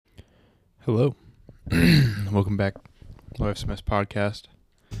Hello. Welcome back. Life Smith's podcast.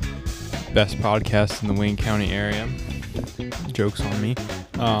 Best podcast in the Wayne County area. Joke's on me.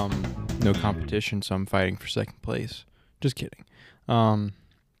 No competition, so I'm fighting for second place. Just kidding.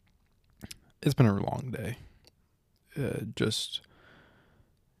 It's been a long day. Just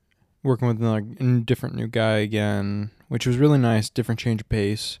working with another different new guy again, which was really nice. Different change of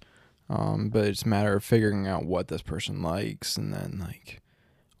pace. But it's a matter of figuring out what this person likes and then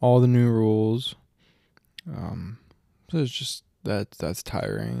all the new rules. So it's just that's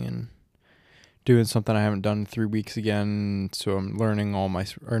tiring and doing something I haven't done in 3 weeks again. So I'm learning all my,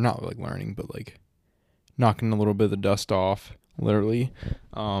 or not like learning, but like knocking a little bit of the dust off, literally.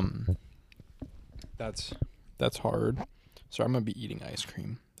 That's hard. So I'm gonna be eating ice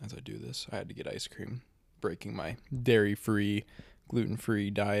cream as I do this. I had to get ice cream, breaking my dairy-free,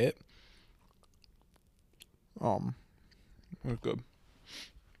 gluten-free diet. It was good.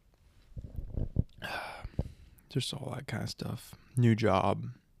 Just all that kind of stuff. New job.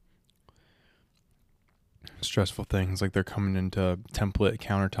 Stressful things like they're coming into template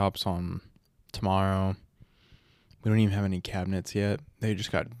countertops on tomorrow. We don't even have any cabinets yet. They just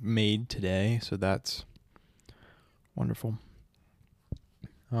got made today, so that's wonderful.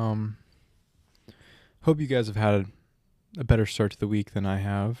 Hope you guys have had a better start to the week than I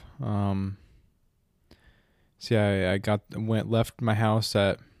have. I left my house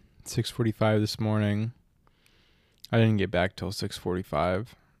at 6:45 this morning. I didn't get back till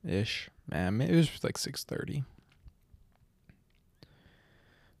 6:45-ish. Man, it was like 6:30.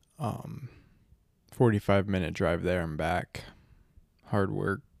 45-minute drive there and back. Hard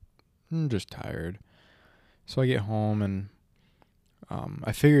work. I'm just tired. So I get home and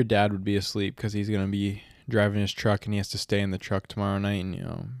I figured Dad would be asleep because he's going to be driving his truck and he has to stay in the truck tomorrow night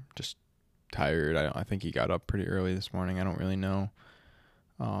and, just tired. I think he got up pretty early this morning. I don't really know.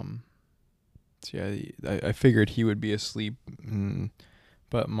 So yeah, I figured he would be asleep,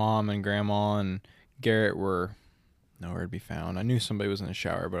 but Mom and Grandma and Garrett were nowhere to be found. I knew somebody was in the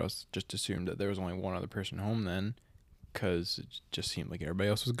shower, but I was just assumed that there was only one other person home then, because it just seemed like everybody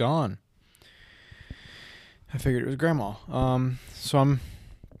else was gone. I figured it was Grandma. So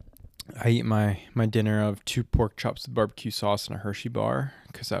I eat my dinner of 2 pork chops with barbecue sauce and a Hershey bar,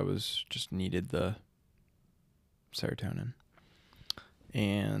 because I was just needed the serotonin.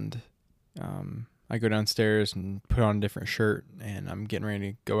 And I go downstairs and put on a different shirt, and I'm getting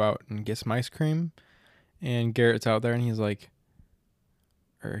ready to go out and get some ice cream. And Garrett's out there, and he was talking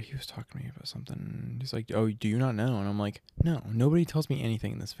to me about something. He's like, "Oh, do you not know?" And I'm like, "No, nobody tells me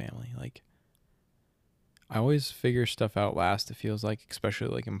anything in this family. Like, I always figure stuff out last, it feels like,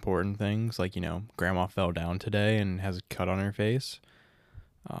 especially important things. Like, Grandma fell down today and has a cut on her face.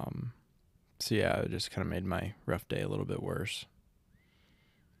 So yeah, it just kind of made my rough day a little bit worse.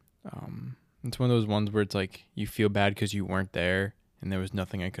 It's one of those ones where it's like you feel bad because you weren't there and there was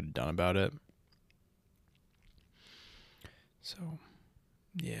nothing I could have done about it. So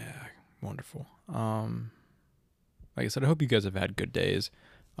yeah, wonderful. Like I said, I hope you guys have had good days.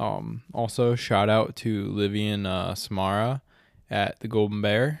 Also shout out to Livy and Samara at the Golden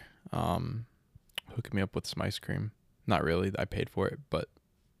Bear, hooking me up with some ice cream. Not really, I paid for it, but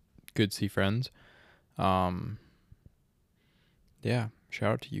good to see friends. Yeah,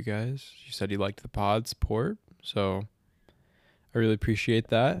 shout out to you guys. You said you liked the pod support, so I really appreciate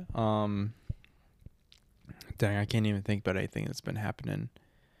that. Dang, I can't even think about anything that's been happening.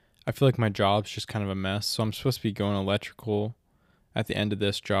 I feel like my job's just kind of a mess, so I'm supposed to be going electrical at the end of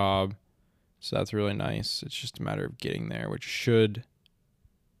this job, so that's really nice. It's just a matter of getting there, which should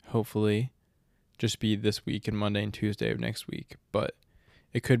hopefully just be this week and Monday and Tuesday of next week, but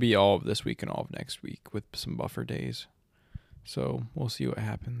it could be all of this week and all of next week with some buffer days. So we'll see what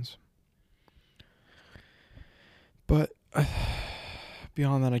happens. But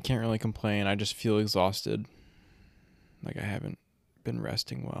beyond that, I can't really complain. I just feel exhausted. Like I haven't been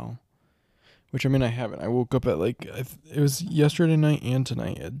resting well. Which, I haven't. I woke up at it was yesterday night and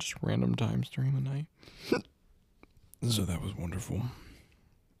tonight at just random times during the night. So that was wonderful.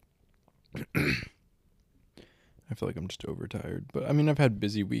 I feel like I'm just overtired. But, I've had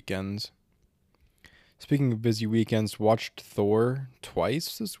busy weekends. Speaking of busy weekends, watched Thor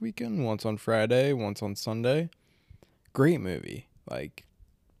twice this weekend. Once on Friday, once on Sunday. Great movie.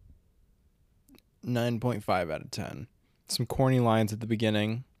 9.5 out of 10. Some corny lines at the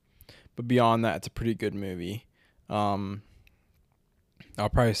beginning. But beyond that, it's a pretty good movie. I'll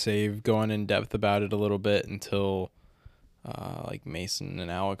probably save going in depth about it a little bit until Mason and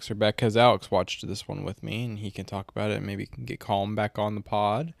Alex are back. Because Alex watched this one with me, and he can talk about it. And maybe can get Colin back on the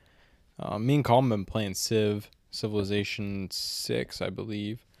pod. Me and Colin have been playing Civilization 6, I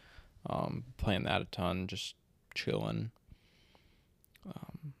believe. Playing that a ton, just chilling.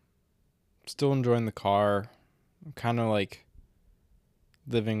 Still enjoying the car. I'm kind of like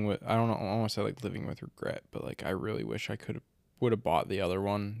living with, I don't know, I don't want to say like living with regret, but like I really wish I would have bought the other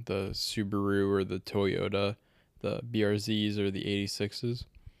one, the Subaru or the Toyota, the BRZs or the 86s.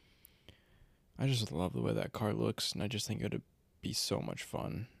 I just love the way that car looks, and I just think it would be so much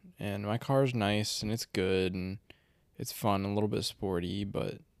fun. And my car's nice, and it's good, and it's fun, a little bit sporty,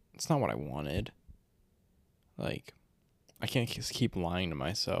 but it's not what I wanted. Like, I can't just keep lying to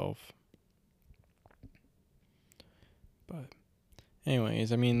myself. But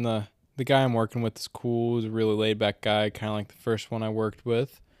anyways, I mean, the guy I'm working with is cool. He's a really laid back guy, kind of like the first one I worked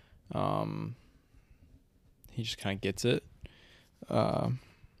with. He just kind of gets it.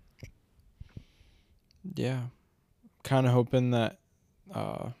 Yeah, kind of hoping that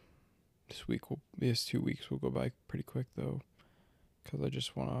these 2 weeks will go by pretty quick though, because I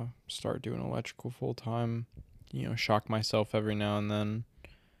just want to start doing electrical full time. Shock myself every now and then.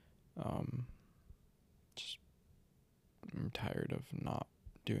 Just I'm tired of not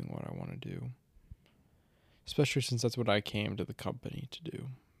doing what I want to do, especially since that's what I came to the company to do.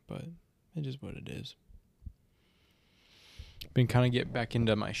 But it is what it is. Been kind of getting back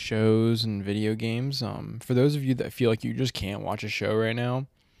into my shows and video games. For those of you that feel like you just can't watch a show right now,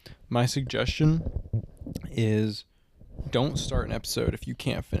 my suggestion is don't start an episode if you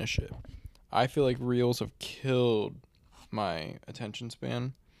can't finish it. I feel like Reels have killed my attention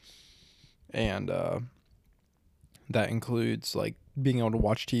span, and that includes like being able to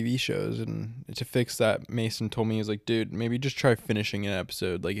watch TV shows. And to fix that, Mason told me, he was like, dude, maybe just try finishing an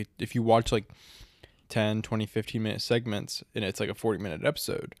episode. Like if you watch like 10, 20, 15-minute segments and it's like a 40-minute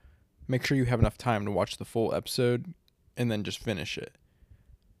episode, make sure you have enough time to watch the full episode and then just finish it.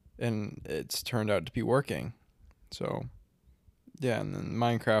 And it's turned out to be working. So yeah, and then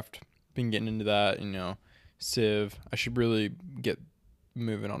Minecraft, been getting into that, Civ. I should really get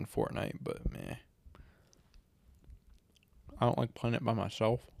moving on Fortnite, but meh. I don't like playing it by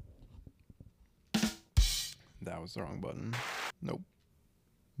myself. That was the wrong button. Nope.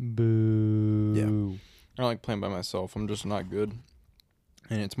 Boo. Yeah. I don't like playing by myself. I'm just not good.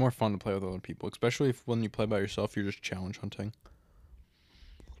 And it's more fun to play with other people, especially if when you play by yourself, you're just challenge hunting.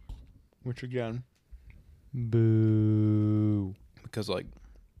 Which again, boo. Because like,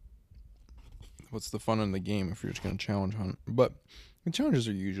 what's the fun in the game if you're just going to challenge hunt? But the challenges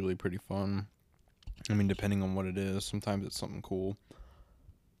are usually pretty fun. I mean, depending on what it is. Sometimes it's something cool.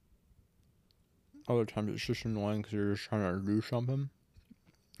 Other times it's just annoying because you're just trying to do something.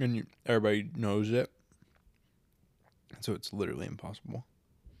 And everybody knows it. So it's literally impossible.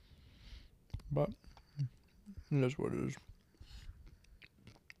 But it is what it is.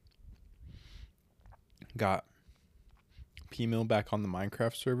 Got P-Mill back on the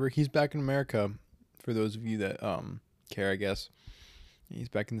Minecraft server. He's back in America. For those of you that care, I guess. He's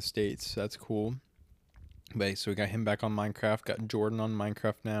back in the States. That's cool. But so we got him back on Minecraft. Got Jordan on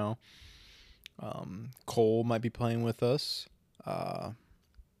Minecraft now. Cole might be playing with us. I'm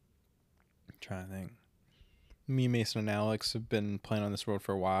trying to think. Me, Mason, and Alex have been playing on this world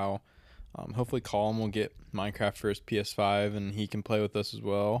for a while. Hopefully Colin will get Minecraft for his PS5 and he can play with us as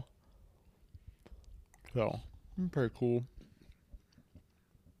well. So, pretty cool.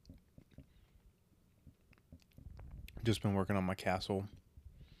 Just been working on my castle.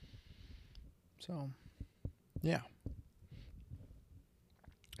 So, yeah.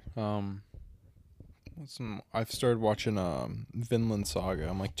 I've started watching Vinland Saga.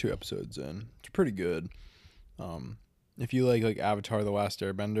 I'm like 2 episodes in. It's pretty good. If you like Avatar: The Last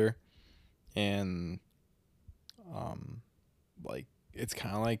Airbender, and like it's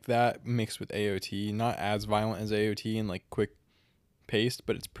kind of like that mixed with AOT, not as violent as AOT and like quick paced,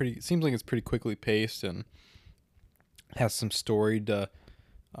 but it seems like it's pretty quickly paced and has some story to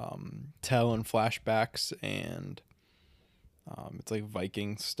tell in flashbacks, and it's like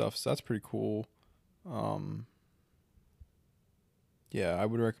Viking stuff, so that's pretty cool. Yeah, I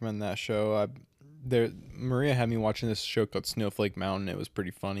would recommend that show. Maria had me watching this show called Snowflake Mountain. It was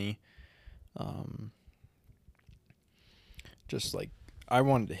pretty funny. Just like I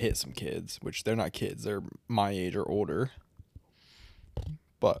wanted to hit some kids, which they're not kids, they're my age or older.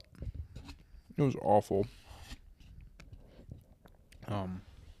 But it was awful.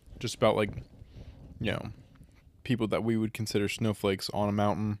 Just about like, people that we would consider snowflakes on a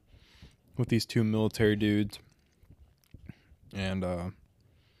mountain with these 2 military dudes. And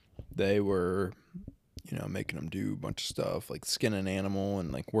they were, making them do a bunch of stuff like skin an animal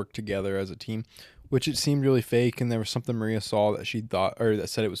and like work together as a team, which it seemed really fake. And there was something Maria saw that she thought, or that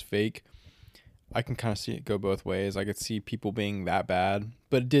said it was fake. I can kind of see it go both ways. I could see people being that bad,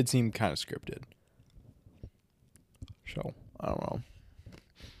 but it did seem kind of scripted. So, I don't know.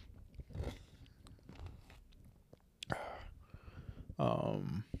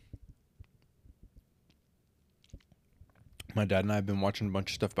 My dad and I have been watching a bunch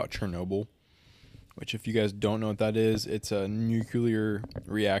of stuff about Chernobyl, which if you guys don't know what that is, it's a nuclear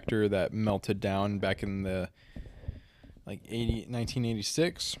reactor that melted down back in the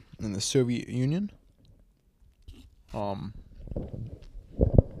 1986 in the Soviet Union. To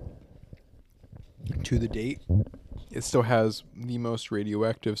the date, it still has the most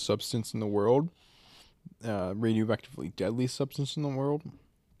radioactive substance in the world, radioactively deadly substance in the world.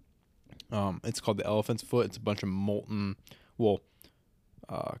 It's called the elephant's foot. It's a bunch of molten,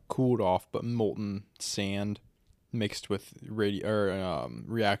 cooled off but molten sand mixed with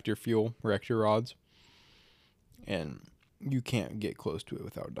reactor fuel, reactor rods, and you can't get close to it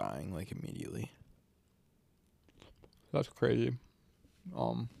without dying immediately. That's crazy.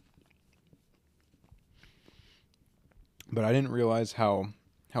 But I didn't realize how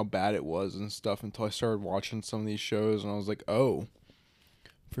bad it was and stuff until I started watching some of these shows, and I was like, oh,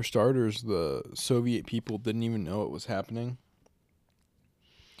 for starters, the Soviet people didn't even know it was happening.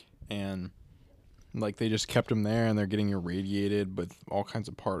 And they just kept them there, and they're getting irradiated with all kinds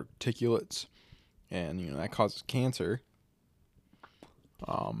of particulates, and that causes cancer.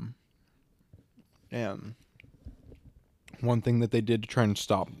 And one thing that they did to try and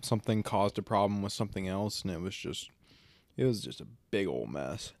stop something caused a problem with something else, and it was just a big old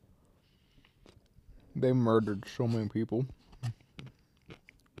mess. They murdered so many people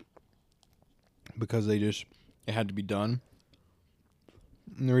because it had to be done.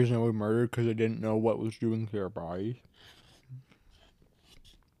 And the reason they were murdered because they didn't know what was doing to their bodies.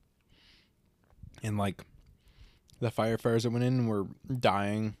 And the firefighters that went in were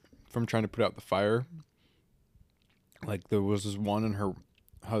dying from trying to put out the fire. There was this one, and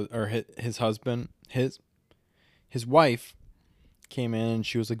his husband, his wife came in, and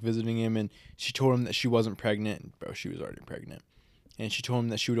she was visiting him, and she told him that she wasn't pregnant. And, bro, she was already pregnant. And she told him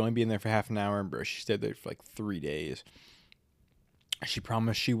that she would only be in there for half an hour, and bro, she stayed there for 3 days. She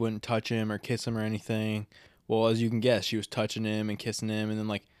promised she wouldn't touch him or kiss him or anything. Well, as you can guess, she was touching him and kissing him, and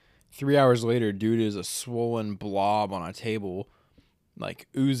then 3 hours later, dude is a swollen blob on a table,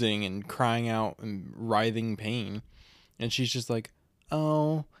 oozing and crying out and writhing pain. And she's just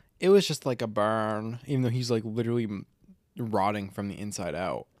oh, it was just a burn, even though he's literally rotting from the inside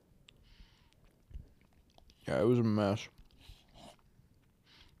out. Yeah, it was a mess.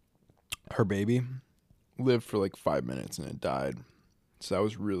 Her baby lived for 5 minutes and it died. So that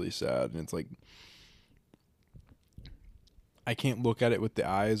was really sad. And it's I can't look at it with the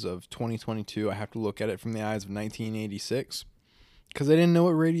eyes of 2022. I have to look at it from the eyes of 1986 because they didn't know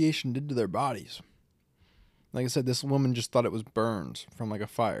what radiation did to their bodies. Like I said, this woman just thought it was burns from a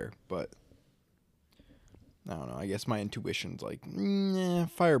fire, but I don't know. I guess my intuition's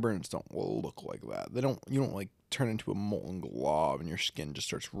fire burns don't look like that. You don't turn into a molten glob and your skin just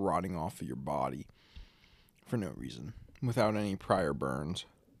starts rotting off of your body for no reason without any prior burns.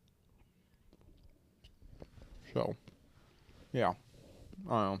 So, yeah. I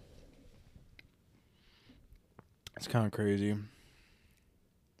don't know. It's kind of crazy.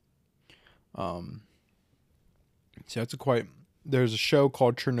 So there's a show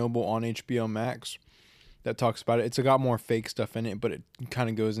called Chernobyl on HBO Max that talks about it. It's got more fake stuff in it, but it kind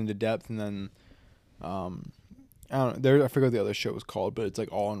of goes into depth. And then, I don't know. I forget what the other show was called, but it's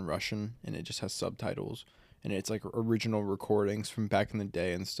all in Russian, and it just has subtitles, and it's original recordings from back in the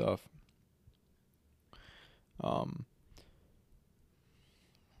day and stuff.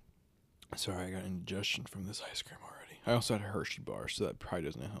 Sorry, I got indigestion from this ice cream already. I also had a Hershey bar, so that probably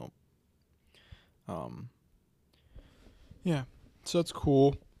doesn't help. Yeah, so that's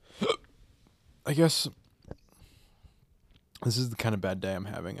cool. I guess this is the kind of bad day I'm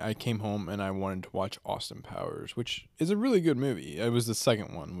having. I came home and I wanted to watch Austin Powers, which is a really good movie. It was the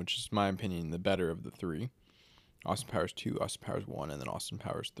second one, which is, in my opinion, the better of the three. Austin Powers 2, Austin Powers 1, and then Austin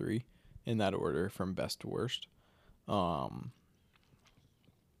Powers 3, in that order from best to worst.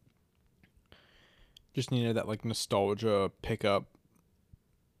 Just needed that nostalgia pickup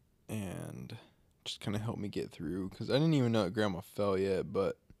and just kind of helped me get through, because I didn't even know that Grandma fell yet,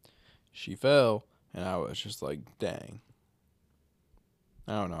 but she fell, and I was just dang.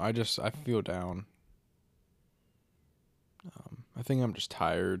 I don't know. I feel down. I think I'm just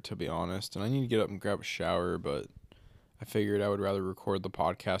tired, to be honest, and I need to get up and grab a shower, but I figured I would rather record the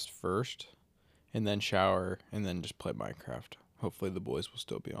podcast first and then shower and then just play Minecraft. Hopefully the boys will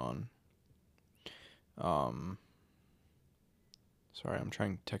still be on. Sorry, I'm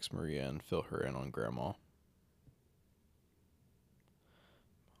trying to text Maria and fill her in on Grandma.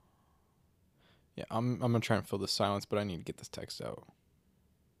 Yeah, I'm gonna try and fill the silence, but I need to get this text out.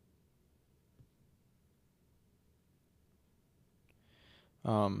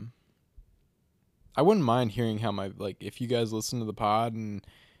 I wouldn't mind hearing how if you guys listen to the pod and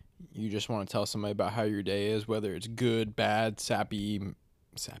you just want to tell somebody about how your day is, whether it's good, bad, sad,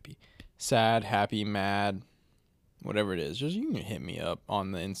 happy, mad, whatever it is, just you can hit me up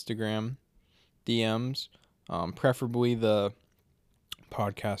on the Instagram DMs, preferably the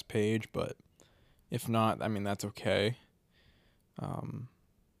podcast page, but if not, I mean, that's okay.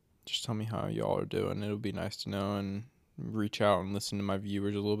 Just tell me how y'all are doing. It'll be nice to know and reach out and listen to my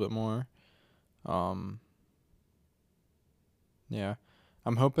viewers a little bit more. Yeah,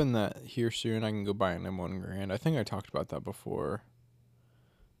 I'm hoping that here soon I can go buy an M1 Grand. I think I talked about that before.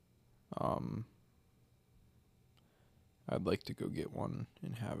 I'd like to go get one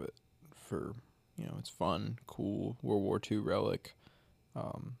and have it for, it's fun, cool, World War II relic.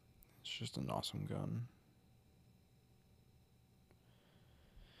 It's just an awesome gun.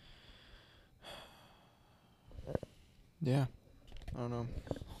 Yeah, I don't know.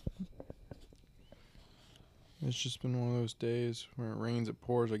 It's just been one of those days where it rains, it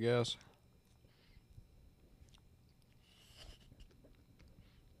pours, I guess.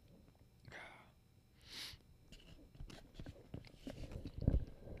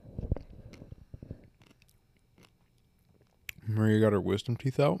 Maria got her wisdom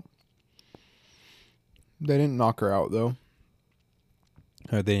teeth out. They didn't knock her out, though.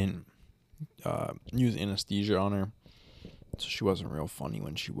 They didn't use anesthesia on her, so she wasn't real funny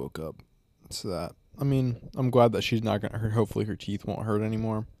when she woke up. So that, I mean, I'm glad that she's not going to hurt. Hopefully her teeth won't hurt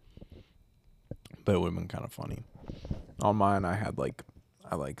anymore. But it would have been kind of funny. On mine, I had I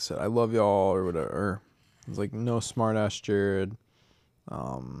said, I love y'all or whatever. It was no smart ass Jared.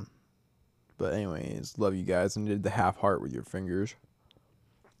 But anyways, love you guys, and did the half heart with your fingers.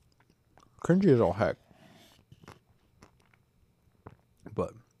 Cringy as all heck.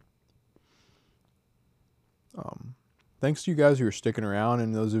 But thanks to you guys who are sticking around,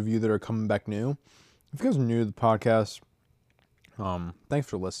 and those of you that are coming back new. If you guys are new to the podcast, thanks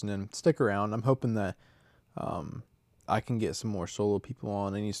for listening. Stick around. I'm hoping that I can get some more solo people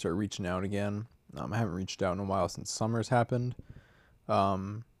on. I need to start reaching out again. I haven't reached out in a while since summer's happened.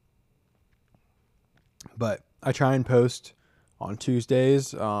 But I try and post on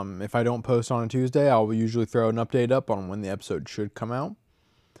Tuesdays. If I don't post on a Tuesday, I'll usually throw an update up on when the episode should come out.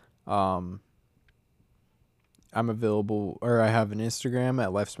 I'm available, or I have an Instagram at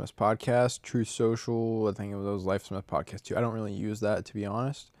Lifesmith Podcast, True Social. I think it was Lifesmith Podcast too. I don't really use that, to be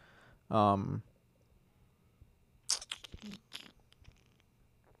honest.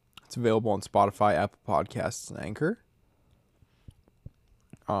 It's available on Spotify, Apple Podcasts, and Anchor.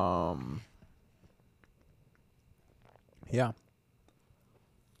 Yeah.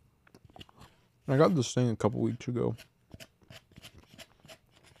 I got this thing a couple weeks ago.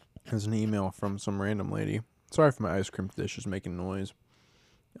 There's an email from some random lady. Sorry for my ice cream dishes making noise.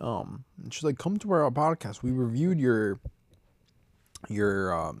 And she's like, come to our podcast. We reviewed your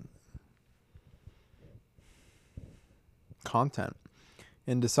content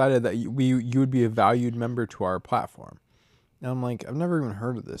and decided that you would be a valued member to our platform. And I'm like, I've never even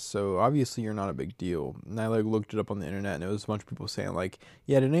heard of this, so obviously you're not a big deal. And I looked it up on the internet, and it was a bunch of people saying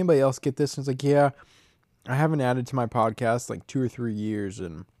yeah, did anybody else get this? And it's like, yeah, I haven't added to my podcast 2 or 3 years,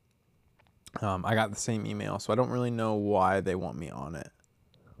 and I got the same email, so I don't really know why they want me on it.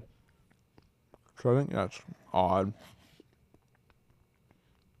 So I think that's odd.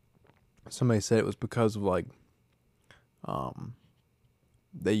 Somebody said it was because of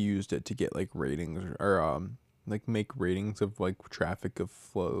they used it to get ratings or make ratings of traffic of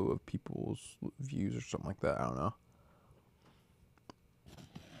flow of people's views or something like that. I don't know.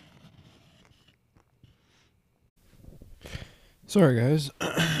 Sorry guys,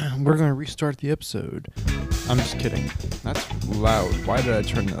 we're gonna restart the episode. I'm just kidding. That's loud. Why did I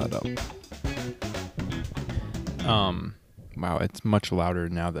turn that up? Wow, it's much louder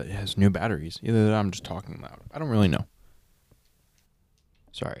now that it has new batteries. Either that or I'm just talking loud. I don't really know.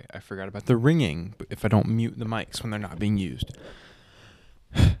 Sorry, I forgot about the ringing if I don't mute the mics when they're not being used.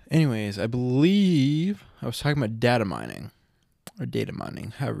 Anyways, I believe I was talking about data mining. Or data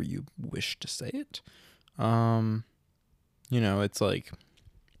mining, however you wish to say it. It's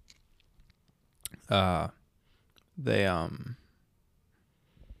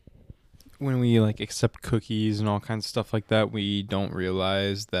when we accept cookies and all kinds of stuff like that, we don't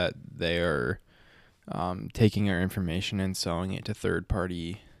realize that they are taking our information and selling it to third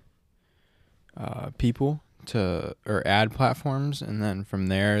party people or ad platforms, and then from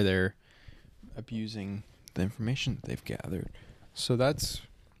there they're abusing the information that they've gathered. So that's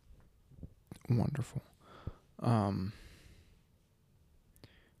wonderful. I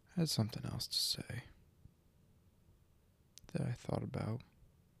had something else to say that I thought about.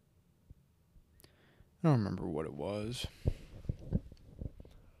 I don't remember what it was.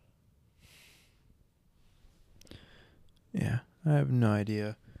 Yeah, I have no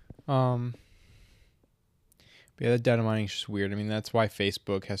idea. But yeah, that data mining is just weird. I mean, that's why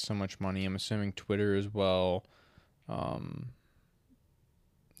Facebook has so much money. I'm assuming Twitter as well.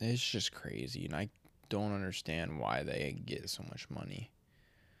 It's just crazy, and I don't understand why they get so much money.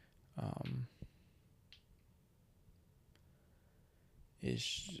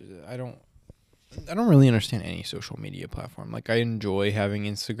 I don't really understand any social media platform. Like, I enjoy having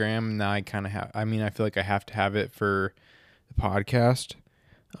Instagram. Now I kind of have. I mean, I feel like I have to have it for the podcast.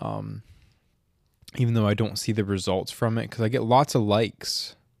 Even though I don't see the results from it, because I get lots of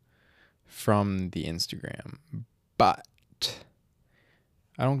likes from the Instagram, but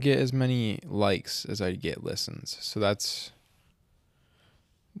I don't get as many likes as I get listens. So that's,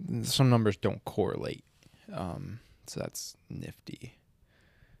 some numbers don't correlate. So that's nifty.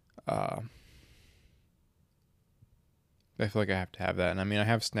 I feel like I have to have that. And I mean, I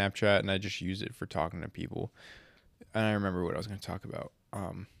have Snapchat and I just use it for talking to people. And I remember what I was going to talk about.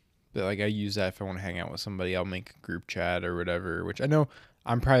 But like, I use that if I want to hang out with somebody. I'll make a group chat or whatever, which I know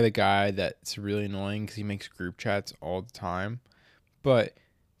I'm probably the guy that's really annoying because he makes group chats all the time. But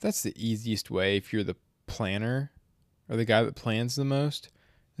that's the easiest way. If you're the planner or the guy that plans the most,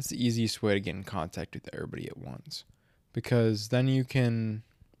 that's the easiest way to get in contact with everybody at once. Because then you can,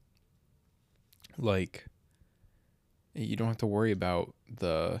 like, you don't have to worry about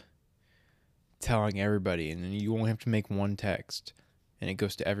the telling everybody, and then you won't have to make one text and it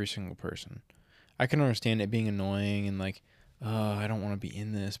goes to every single person. I can understand it being annoying and like, I don't want to be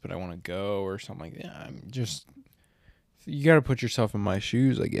in this, but I want to go or something like that. I'm just, you got to put yourself in my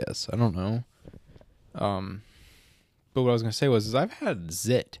shoes, I guess. I don't know. But what I was going to say was I've had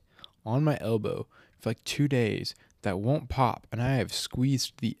zit on my elbow for like 2 days that won't pop, and I have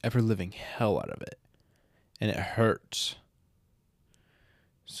squeezed the ever-living hell out of it, and it hurts.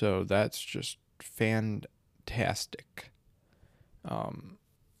 So that's just fantastic.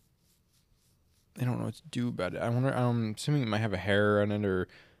 I don't know what to do about it. I'm assuming it might have a hair on it, or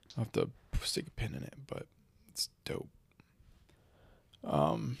I'll have to stick a pin in it, but it's dope.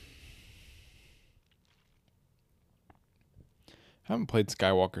 I haven't played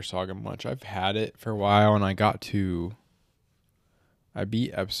Skywalker Saga much. I've had it for a while, and I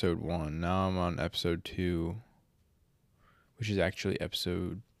beat episode 1. Now I'm on episode 2, which is actually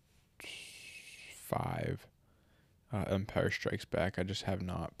episode 5. Empire Strikes Back. I just have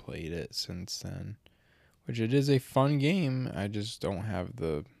not played it since then, which it is a fun game. I just don't want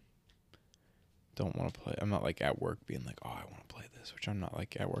to play. I'm not like at work being like, oh, I want to play this, which I'm not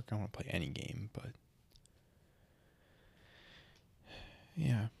like at work. I want to play any game, but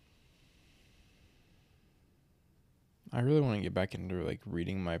yeah. I really want to get back into like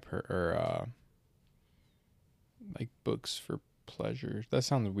reading my like books for pleasure. That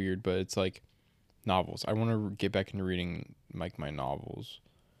sounds weird, but it's like novels. I want to get back into reading like my novels.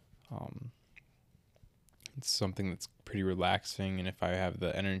 It's something that's pretty relaxing, and if I have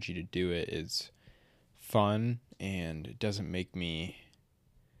the energy to do it, it's fun, and it doesn't make me,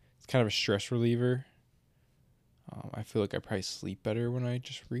 it's kind of a stress reliever. I feel like I probably sleep better when I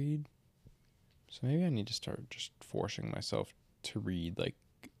just read. So maybe I need to start just forcing myself to read like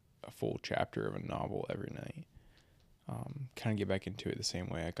a full chapter of a novel every night. Kind of get back into it the same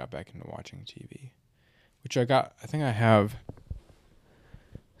way I got back into watching TV, which I think I have,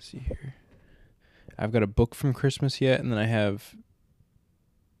 let's see here. I've got a book from Christmas yet, and then I have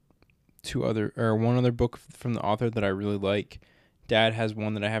one other book from the author that I really like. Dad has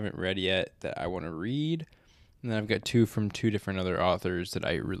one that I haven't read yet that I want to read. And then I've got 2 from 2 different other authors that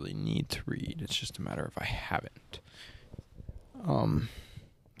I really need to read. It's just a matter of I haven't. So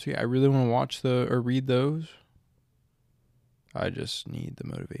yeah, I really want to watch or read those. I just need the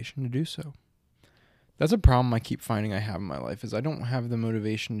motivation to do so. That's a problem I keep finding I have in my life, is I don't have the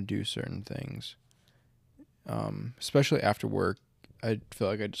motivation to do certain things. Especially after work. I feel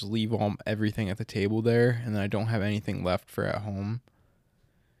like I just leave everything at the table there, and then I don't have anything left for at home,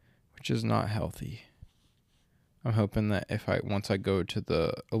 which is not healthy. I'm hoping that once I go to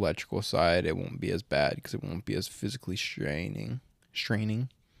the electrical side, it won't be as bad because it won't be as physically straining.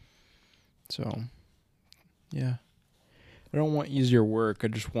 So, yeah. I don't want easier work. I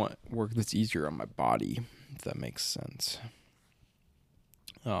just want work that's easier on my body, if that makes sense.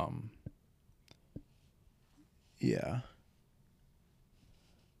 Yeah.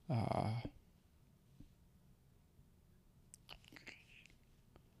 I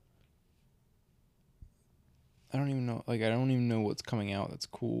don't even know. Like, I don't even know what's coming out that's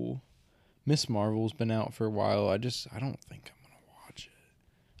cool. Miss Marvel's been out for a while. I don't think I'm gonna watch it.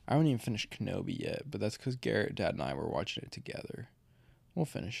 I haven't even finished Kenobi yet, but that's because Garrett, Dad, and I were watching it together. We'll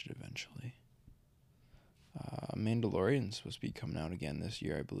finish it eventually. Mandalorian's supposed to be coming out again this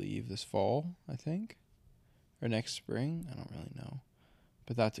year, I believe. This fall, I think. Or next spring. I don't really know.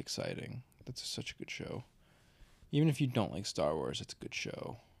 But that's exciting. That's such a good show. Even if you don't like Star Wars, it's a good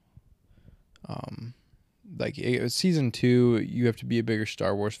show. Like season 2, you have to be a bigger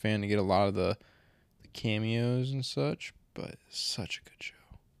Star Wars fan to get a lot of the cameos and such, but it's such a good show.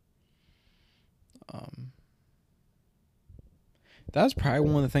 That's probably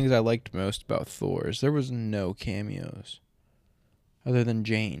one of the things I liked most about Thor is there was no cameos other than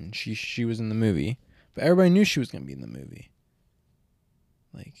Jane. She was in the movie, but everybody knew she was going to be in the movie.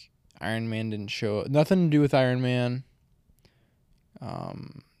 Like, Iron Man didn't show up. Nothing to do with Iron Man.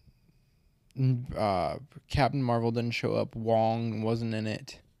 Captain Marvel didn't show up. Wong wasn't in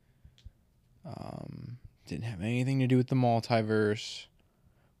it. Didn't have anything to do with the multiverse,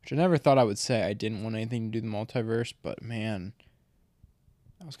 which I never thought I would say. I didn't want anything to do with the multiverse, but man,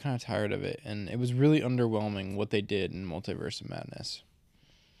 I was kind of tired of it, and it was really underwhelming what they did in Multiverse of Madness.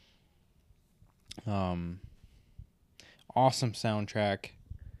 Awesome soundtrack.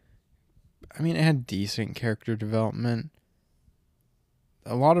 I mean, it had decent character development.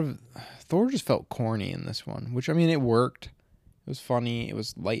 A lot of Thor just felt corny in this one, which, I mean, it worked. It was funny. It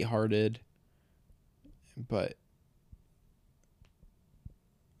was lighthearted, but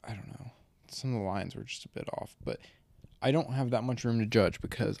I don't know. Some of the lines were just a bit off, but I don't have that much room to judge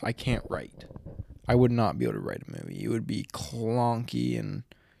because I can't write. I would not be able to write a movie. It would be clunky and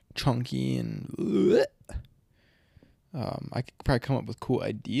chunky and I could probably come up with cool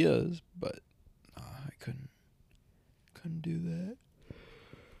ideas, but I couldn't do that.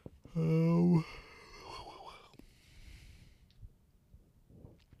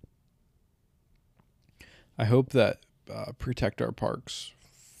 I hope that Protect Our Parks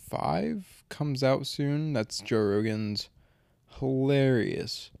 5 comes out soon. That's Joe Rogan's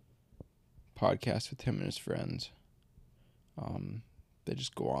hilarious podcast with him and his friends. They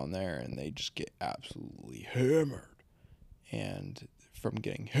just go on there and they just get absolutely hammered. And from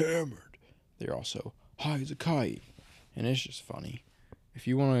getting hammered, they're also high as a kite. And it's just funny. If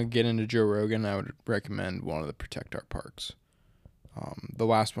you want to get into Joe Rogan, I would recommend one of the Protect Our Parks. The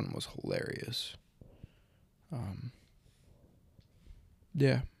last one was hilarious.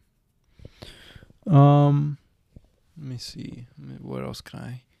 Yeah. Let me see. What else can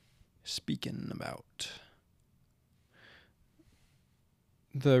I speaking about?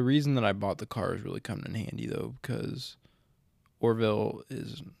 The reason that I bought the car is really coming in handy, though, because Orville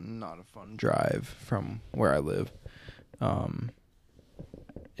is not a fun drive from where I live.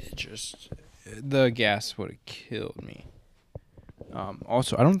 The gas would have killed me.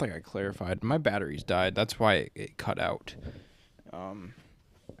 Also, I don't think I clarified. My batteries died. That's why it cut out. I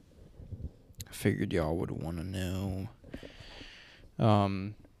figured y'all would want to know.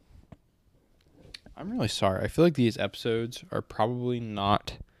 I'm really sorry. I feel like these episodes are probably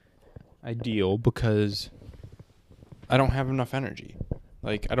not ideal because I don't have enough energy.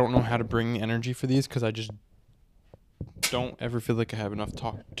 Like, I don't know how to bring energy for these because I just don't ever feel like I have enough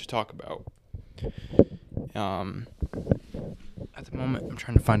to talk about. At the moment, I'm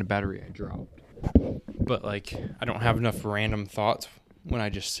trying to find a battery I dropped. But, like, I don't have enough random thoughts when I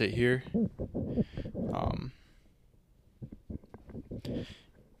just sit here.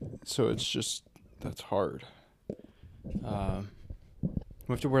 So it's just, that's hard. We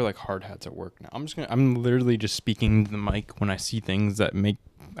have to wear, like, hard hats at work now. I'm literally just speaking to the mic when I see things that make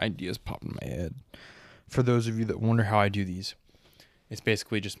ideas pop in my head. For those of you that wonder how I do these, it's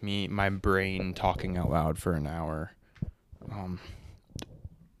basically just my brain talking out loud for an hour.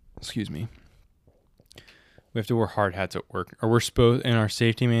 Excuse me. We have to wear hard hats at work. Or in our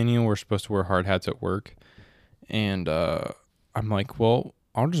safety manual, we're supposed to wear hard hats at work. And I'm like, well,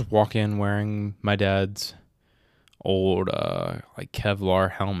 I'll just walk in wearing my dad's old like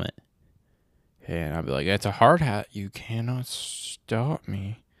Kevlar helmet. And I'll be like, it's a hard hat. You cannot stop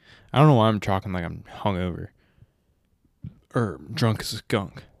me. I don't know why I'm talking like I'm hungover. Or drunk as a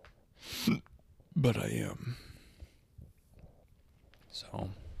skunk. But I am. So,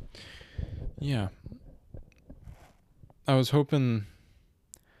 yeah. I'm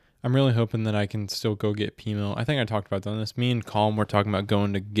really hoping that I can still go get P-Mill. I think I talked about this. Me and Colm were talking about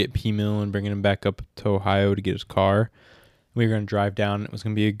going to get P-Mill and bringing him back up to Ohio to get his car. We were going to drive down. It was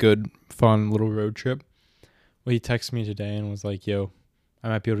going to be a good, fun little road trip. he texted me today and was like, yo, I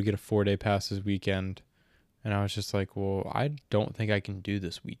might be able to get a 4-day pass this weekend. And I was just like, well, I don't think I can do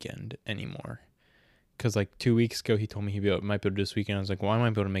this weekend anymore. Because like 2 weeks ago, he told me he might be able to do this weekend. I was like, well, I might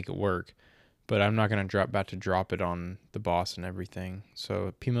be able to make it work. But I'm not going to drop it on the boss and everything.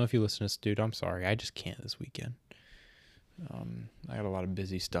 So, Pimo, if you listen to this, dude, I'm sorry. I just can't this weekend. I got a lot of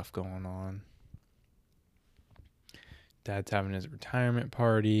busy stuff going on. Dad's having his retirement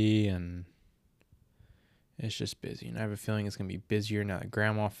party, and it's just busy. And I have a feeling it's going to be busier now that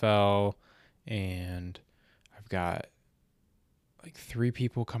Grandma fell. And I've got like 3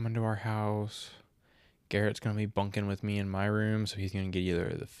 people coming to our house. Garrett's going to be bunking with me in my room, so he's going to get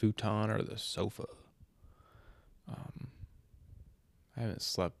either the futon or the sofa. I haven't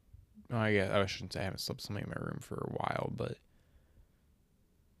slept. I shouldn't say I haven't slept something in my room for a while, but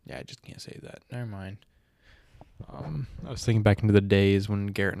yeah, I just can't say that. Never mind. I was thinking back into the days when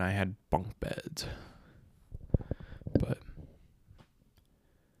Garrett and I had bunk beds. But,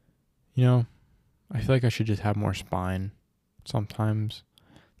 you know, I feel like I should just have more spine sometimes.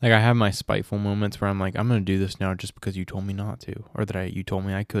 Like, I have my spiteful moments where I'm like, I'm going to do this now just because you told me not to. Or that you told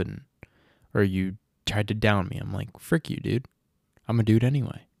me I couldn't. Or you tried to down me. I'm like, frick you, dude. I'm going to do it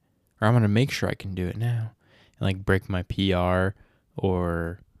anyway. Or I'm going to make sure I can do it now. And, like, break my PR.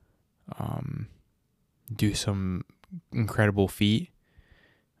 Or do some incredible feat.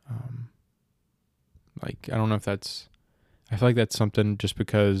 Like, I don't know if that's... I feel like that's something just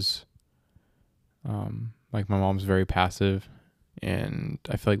because... like, my mom's very passive. And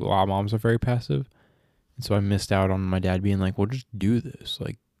I feel like a lot of moms are very passive. And so I missed out on my dad being like, well, just do this.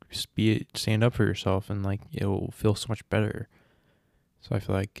 Like, just stand up for yourself and, like, it'll feel so much better. So I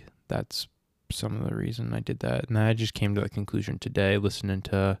feel like that's some of the reason I did that. And I just came to the conclusion today listening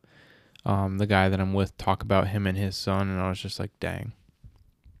to the guy that I'm with talk about him and his son. And I was just like, dang.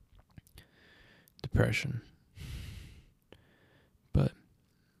 Depression. But,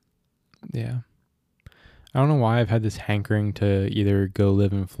 yeah. I don't know why I've had this hankering to either go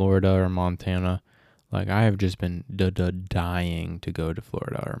live in Florida or Montana. Like, I have just been dying to go to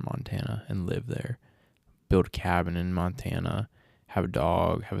Florida or Montana and live there. Build a cabin in Montana, have a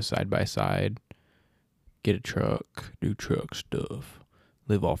dog, have a side-by-side, get a truck, do truck stuff,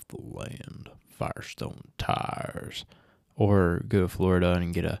 live off the land, Firestone tires, or go to Florida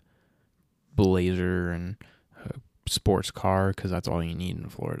and get a Blazer and a sports car because that's all you need in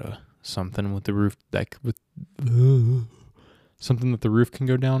Florida. Something with the roof something that the roof can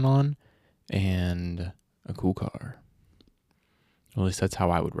go down on, and a cool car. At least that's how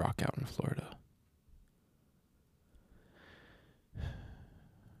I would rock out in Florida.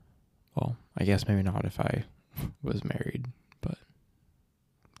 Well, I guess maybe not if I was married, but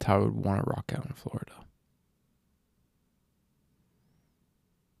that's how I would want to rock out in Florida.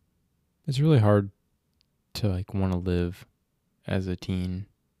 It's really hard to, like, want to live as a teen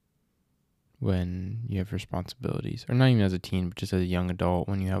when you have responsibilities. Or not even as a teen, but just as a young adult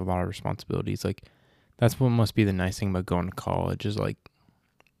when you have a lot of responsibilities. Like, that's what must be the nice thing about going to college, is, like,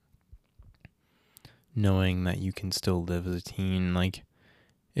 knowing that you can still live as a teen. Like,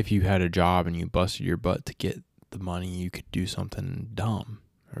 if you had a job and you busted your butt to get the money, you could do something dumb.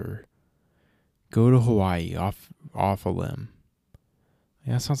 Or go to Hawaii off a limb.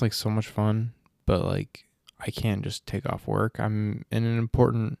 Yeah, that sounds like so much fun, but, like, I can't just take off work. I'm in an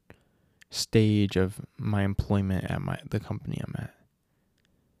important stage of my employment at the company I'm at.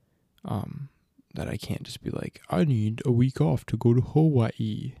 That I can't just be like, I need a week off to go to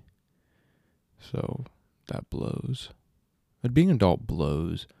Hawaii. So that blows. But being an adult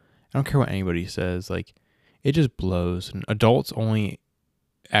blows. I don't care what anybody says. Like, it just blows. And adults only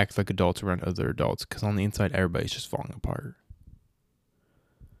act like adults around other adults, because on the inside, everybody's just falling apart.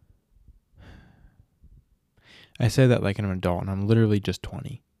 I say that like I'm an adult, and I'm literally just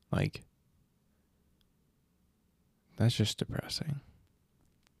 20. Like, that's just depressing.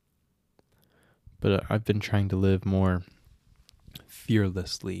 But I've been trying to live more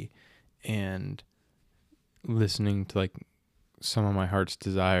fearlessly and listening to, like, some of my heart's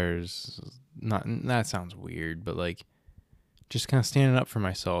desires. Not that sounds weird, but, like, just kind of standing up for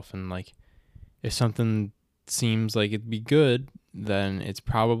myself. And, like, if something seems like it'd be good, then it's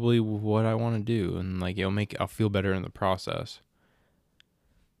probably what I want to do. And, like, I'll feel better in the process.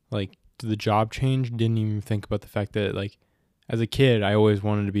 Like, the job change, didn't even think about the fact that, like, as a kid, I always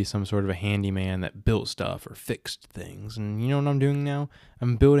wanted to be some sort of a handyman that built stuff or fixed things. And you know what I'm doing now?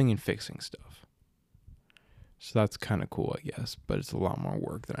 I'm building and fixing stuff. So that's kind of cool, I guess. But it's a lot more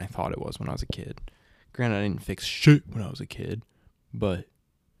work than I thought it was when I was a kid. Granted, I didn't fix shit when I was a kid. But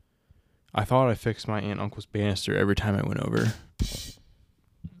I thought I fixed my aunt and uncle's banister every time I went over.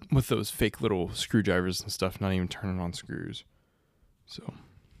 with those fake little screwdrivers and stuff, not even turning on screws. So,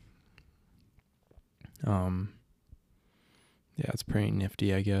 yeah, it's pretty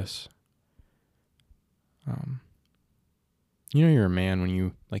nifty, I guess. You're a man when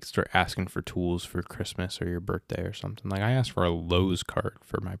you like start asking for tools for Christmas or your birthday or something. Like I asked for a Lowe's card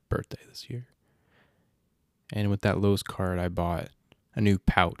for my birthday this year. And with that Lowe's card, I bought a new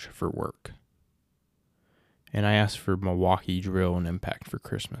pouch for work. And I asked for Milwaukee drill and impact for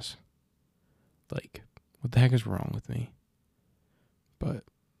Christmas. Like, what the heck is wrong with me? But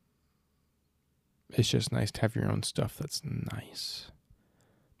it's just nice to have your own stuff that's nice.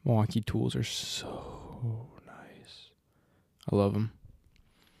 Milwaukee tools are so nice. I love them.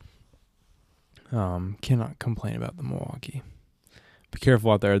 Cannot complain about the Milwaukee. Be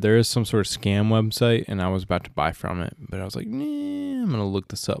careful out there. There is some sort of scam website, and I was about to buy from it, but I was like, nah, I'm going to look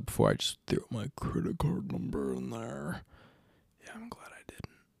this up before I just throw my credit card number in there. Yeah, I'm glad I didn't.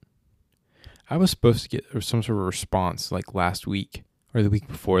 I was supposed to get some sort of response like last week or the week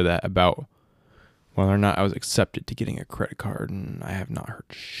before that about whether or not I was accepted to getting a credit card, and I have not heard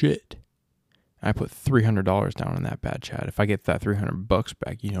shit. I put $300 down in that bad chat. If I get that $300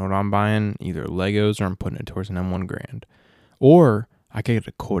 back, you know what I'm buying? Either Legos or I'm putting it towards an M1 Grand. Or I could get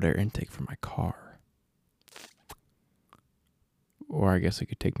a cold air intake for my car. Or I guess I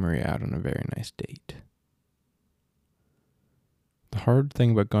could take Maria out on a very nice date. The hard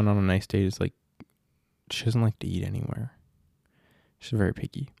thing about going on a nice date is like, she doesn't like to eat anywhere. She's very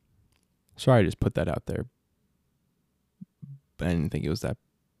picky. Sorry I just put that out there. But I didn't think it's not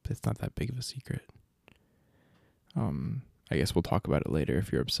that big of a secret. I guess we'll talk about it later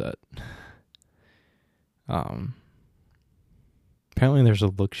if you're upset. Apparently there's a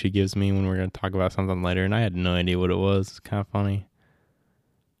look she gives me when we're going to talk about something later, and I had no idea what it was. It's kind of funny.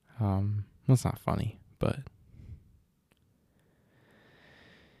 Well, it's not funny, but...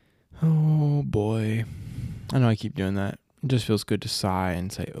 Oh, boy. I know I keep doing that. It just feels good to sigh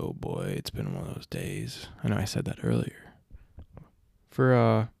and say, oh, boy, it's been one of those days. I know I said that earlier.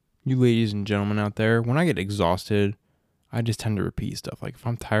 For you ladies and gentlemen out there, when I get exhausted, I just tend to repeat stuff. Like, if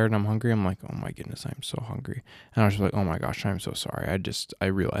I'm tired and I'm hungry, I'm like, oh my goodness, I'm so hungry. And I was just like, oh my gosh, I'm so sorry. I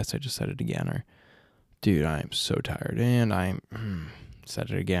realized I just said it again. Or, dude, I'm so tired. And said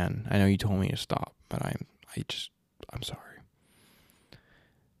it again. I know you told me to stop, but I'm sorry.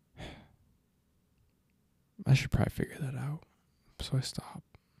 I should probably figure that out. So I stop.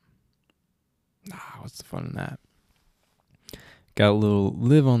 What's the fun in that? Got a little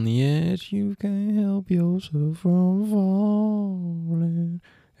live on the edge. You can't help yourself from falling.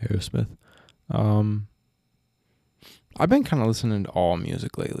 Aerosmith. I've been kind of listening to all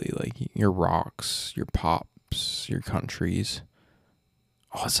music lately. Like your rocks, your pops, your countries.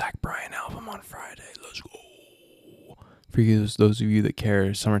 Oh, Zach Bryan album on Friday. Let's go. For you, those of you that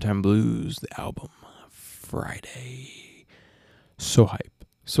care, Summertime Blues, the album. Friday. So hype.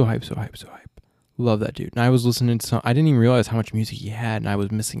 So hype. Love that dude. And I was listening to I didn't even realize how much music he had, and I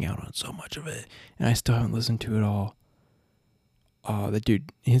was missing out on so much of it. And I still haven't listened to it all. That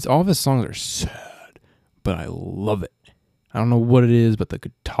dude, all of his songs are sad, but I love it. I don't know what it is, but the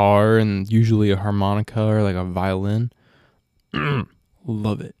guitar and usually a harmonica or like a violin.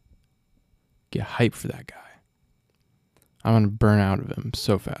 Love it. Get hype for that guy. I'm going to burn out of him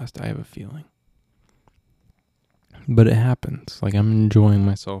so fast. I have a feeling. But it happens. Like, I'm enjoying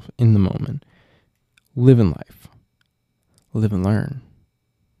myself in the moment. Living life. Live and learn.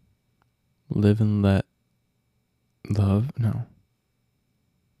 Live and let love. No.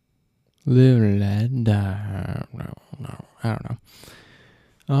 Live and let die. No. I don't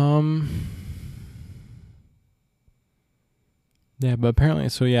know. Yeah, but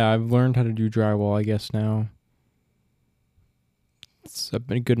apparently, I've learned how to do drywall, I guess, now. It's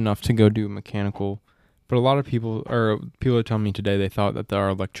been good enough to go do mechanical. But a lot of people are telling me today they thought that our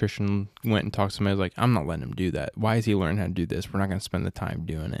electrician went and talked to somebody. I was like, I'm not letting him do that. Why is he learning how to do this? We're not going to spend the time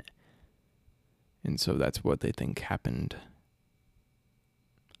doing it. And so that's what they think happened.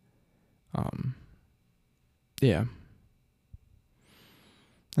 Yeah.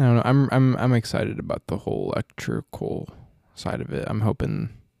 I don't know. I'm excited about the whole electrical side of it. I'm hoping,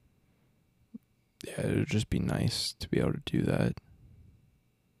 it'll just be nice to be able to do that.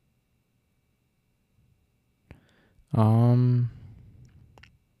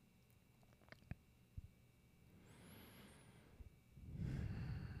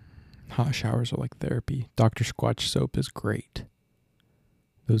 Hot showers are like therapy. Dr. Squatch soap is great.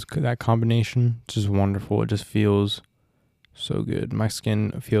 That combination is just wonderful. It just feels so good. My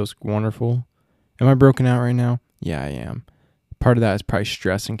skin feels wonderful. Am I broken out right now? Yeah, I am. Part of that is probably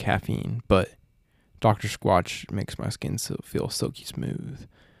stress and caffeine, but Dr. Squatch makes my skin feel silky smooth.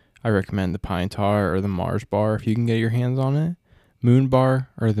 I recommend the Pine Tar or the Mars bar if you can get your hands on it. Moon bar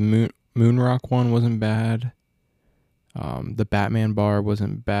or the Moon Rock one wasn't bad. The Batman bar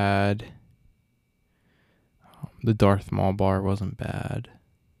wasn't bad. The Darth Maul bar wasn't bad.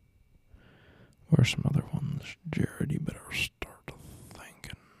 What are some other ones? Jared, you better start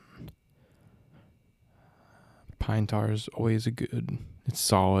thinking. Pine Tar is always it's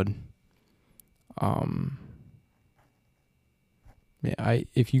solid. Yeah,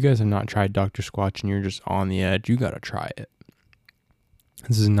 if you guys have not tried Dr. Squatch and you're just on the edge, you gotta try it.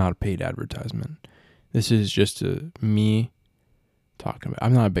 This is not a paid advertisement. This is just me talking about.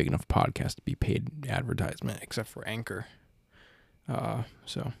 I'm not a big enough podcast to be paid advertisement, except for Anchor.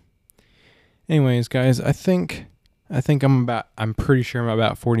 So, anyways, guys, I'm pretty sure I'm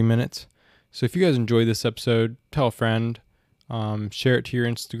about 40 minutes. So if you guys enjoyed this episode, tell a friend. Share it to your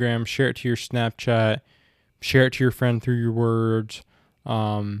Instagram. Share it to your Snapchat. Share it to your friend through your words.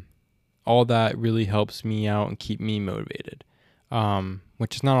 All that really helps me out and keep me motivated.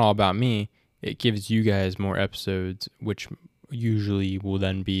 Which is not all about me. It gives you guys more episodes, which usually will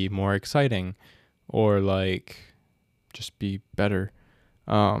then be more exciting or like just be better.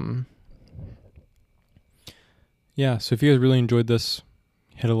 Yeah, so if you guys really enjoyed this,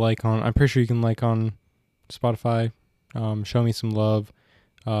 hit a like on, I'm pretty sure you can like on Spotify. Show me some love.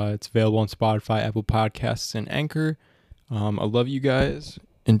 It's available on Spotify, Apple Podcasts, and Anchor. I love you guys.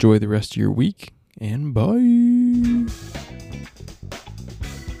 Enjoy the rest of your week, and bye.